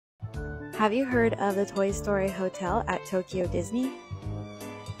Have you heard of the Toy Story Hotel at Tokyo Disney?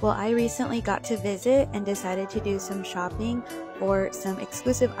 Well, I recently got to visit and decided to do some shopping for some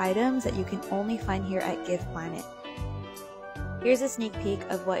exclusive items that you can only find here at Gift Planet. Here's a sneak peek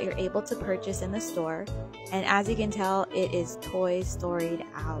of what you're able to purchase in the store, and as you can tell, it is Toy Storied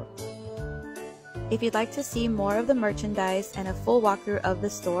out. If you'd like to see more of the merchandise and a full walkthrough of the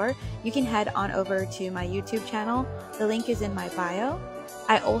store, you can head on over to my YouTube channel. The link is in my bio.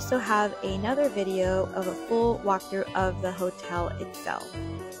 I also have another video of a full walkthrough of the hotel itself.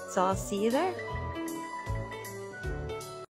 So I'll see you there.